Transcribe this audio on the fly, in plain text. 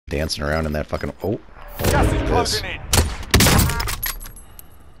dancing around in that fucking... Oh, Gas is closing in.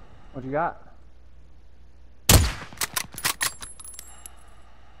 What you got?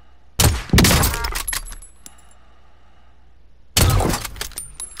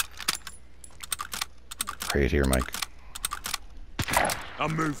 Right here, Mike.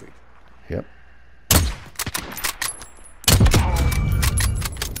 I'm moving. Yep.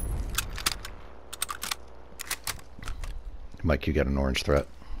 Mike, you got an orange threat.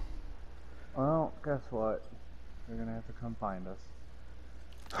 Well, guess what? They're gonna have to come find us.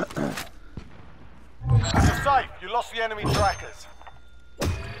 You're safe. You lost the enemy trackers.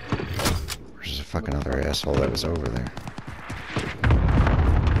 There's a fucking other asshole that was over there.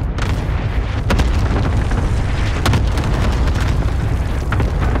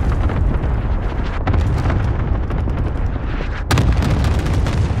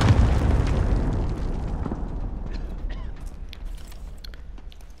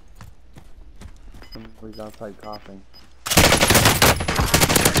 Somebody's outside coughing.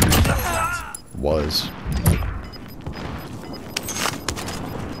 Was.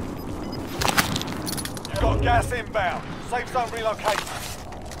 You've got gas inbound. Safe zone relocated.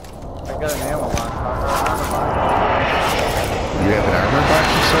 I got an ammo box. You have an armor box,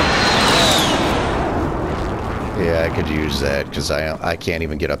 you said? Yeah, I could use that, because I can't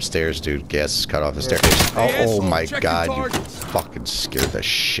even get upstairs, dude. Gas is cut off the staircase. Oh my god, you fucking scared the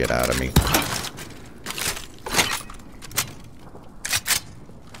shit out of me.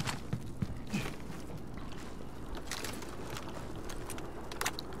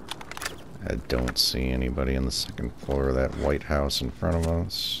 I don't see anybody on the second floor of that white house in front of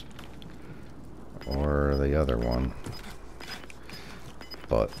us. Or the other one.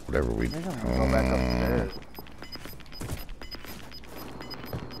 But whatever we... Go back upstairs.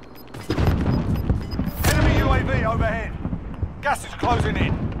 Enemy UAV overhead. Gas is closing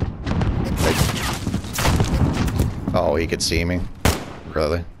in. Oh, he could see me?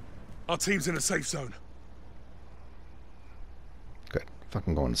 Really? Our team's in a safe zone. Good.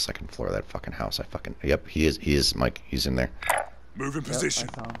 Fucking go on the second floor of that fucking house. Yep, he is, Mike. He's in there. Move in position.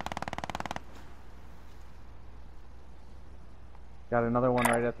 I saw him. Got another one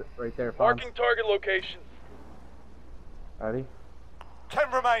right there. Marking target location. Ready?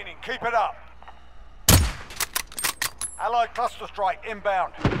 10 remaining. Keep it up. Allied cluster strike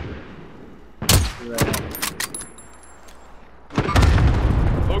inbound.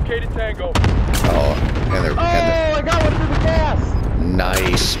 Located Tango. Oh, and they're... I got one through the gas!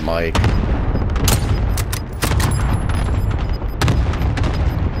 Nice, Mike.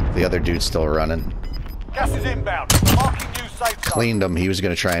 The other dude's still running. Gas is inbound. Marking new safe zone. Cleaned him. He was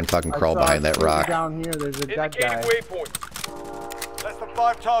going to try and fucking crawl behind that rock. Down here, there's a dead guy. Indicating waypoint. Less than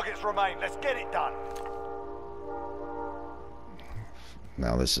 5 targets remain. Let's get it done.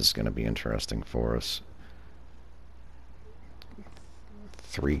 Now this is going to be interesting for us.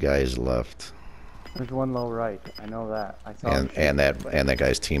 3 guys left. There's one low right. I know that. I saw him. And that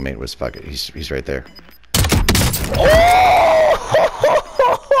guy's teammate was fucking... He's right there.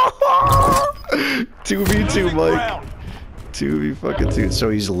 2v2, Mike. 2v2. So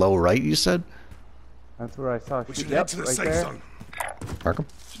he's low right, you said? That's where I saw. We should head to the safe zone. Mark him.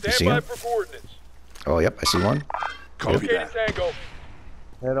 You see Stand by him? for coordinates. Oh, yep, I see one. Copy Located that. Tango.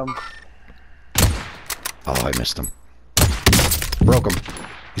 Hit him. Oh, I missed him. Broke him.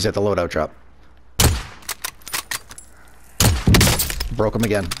 He's at the loadout drop. Broke him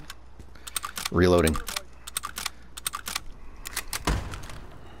again. Reloading.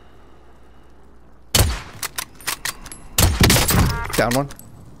 Down one.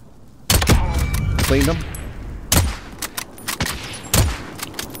 Cleaned him.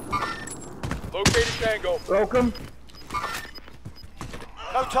 Located Tango. Broke him.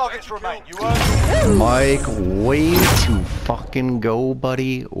 No targets remain. You earned. Mike, way to fucking go,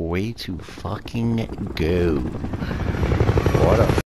 buddy. Way to fucking go. What a